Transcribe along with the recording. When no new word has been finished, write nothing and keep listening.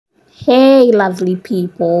Hey lovely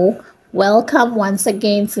people, welcome once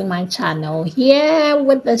again to my channel. Here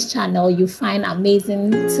with this channel you find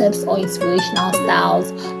amazing tips or inspirational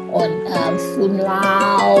styles on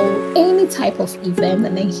funeral, any type of event,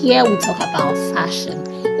 and then here we talk about fashion,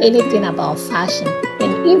 anything about fashion.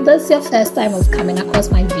 And if this is your first time of coming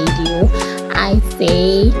across my video, I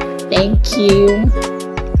say thank you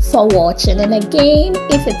for watching. And again,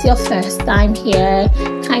 if it's your first time here,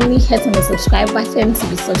 kindly hit on the subscribe button to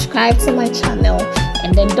be subscribed to my channel,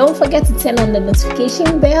 and then don't forget to turn on the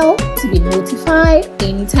notification bell to be notified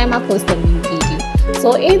anytime I post a new video.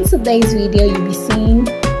 So in today's video you'll be seeing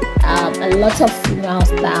a lot of funeral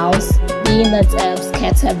styles, being it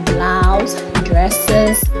skirted blouse,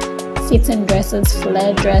 dresses, fitting dresses,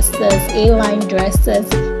 flare dresses, A-line dresses,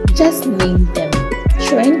 just name them.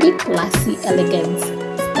 Trendy, classy, elegant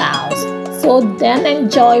styles. So then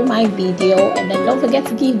enjoy my video, and then don't forget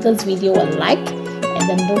to give this video a like, and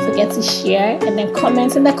then don't forget to share, and then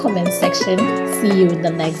comment in the comment section. See you in the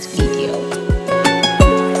next video.